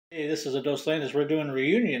Hey, this is a Dos Landis. We're doing a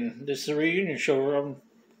reunion. This is a reunion show where I'm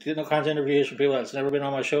getting all kinds of interviews from people that's never been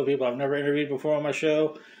on my show, people I've never interviewed before on my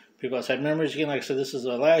show, people that's had memories again. Like I said, this is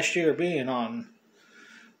the last year being on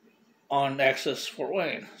Access Fort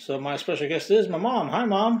Wayne. So my special guest is my mom. Hi,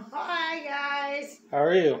 Mom. Hi, guys. How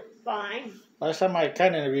are you? Fine. Last time I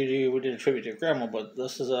kind of interviewed you, we did a tribute to your grandma, but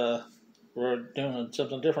this is we're doing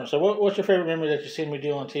something different. So what's your favorite memory that you've seen me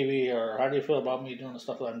do on TV, or how do you feel about me doing the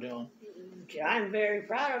stuff that I'm doing? I'm very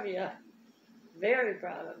proud of you. Very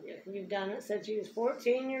proud of you. You've done it since you was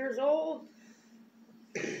 14 years old,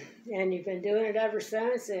 and you've been doing it ever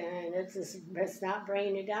since, and it's not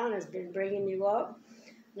bringing you down. It's been bringing you up,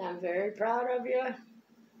 and I'm very proud of you,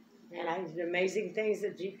 and the amazing things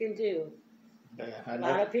that you can do. Yeah, A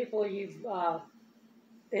lot of people you've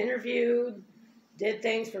interviewed, did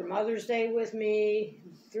things for Mother's Day with me,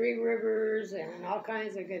 Three Rivers, and all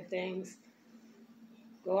kinds of good things.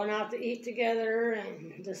 Going out to eat together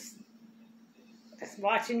and just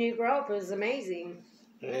watching you grow up is amazing.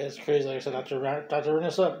 Yeah, it's crazy. Like I said, not to ring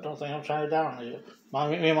this up. Don't think I'm trying to down you.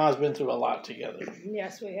 Me and Mom's been through a lot together.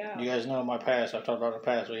 Yes, we have. You guys know my past. I've talked about the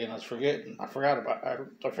past. But, I forgot about.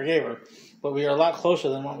 I forgave her, but we are a lot closer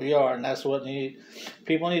than what we are, and that's what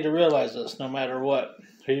people need to realize this. No matter what,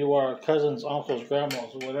 who you are, cousins, uncles,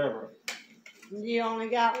 grandmas, whatever. You only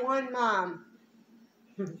got one mom.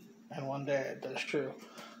 And one dad. That's true.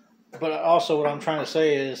 But also, what I'm trying to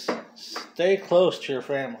say is, stay close to your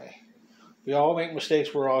family. We all make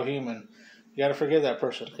mistakes. We're all human. You got to forgive that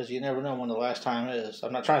person because you never know when the last time is.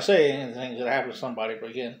 I'm not trying to say anything that happened to somebody,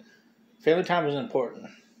 but again, family time is important.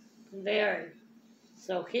 Very.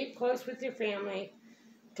 So keep close with your family.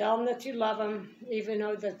 Tell them that you love them, even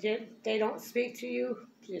though that they don't speak to you.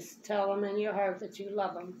 Just tell them in your heart that you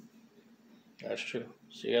love them. That's true.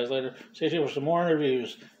 See you guys later. Stay tuned for some more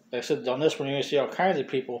interviews. Like I said, on this one, you're going to see all kinds of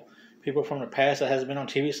people. People from the past that hasn't been on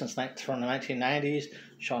TV from the 1990s.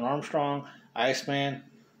 Sean Armstrong, Iceman,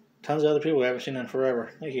 tons of other people we haven't seen in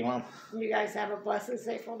forever. Thank you, Mom. You guys have a blessed and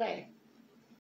safe day.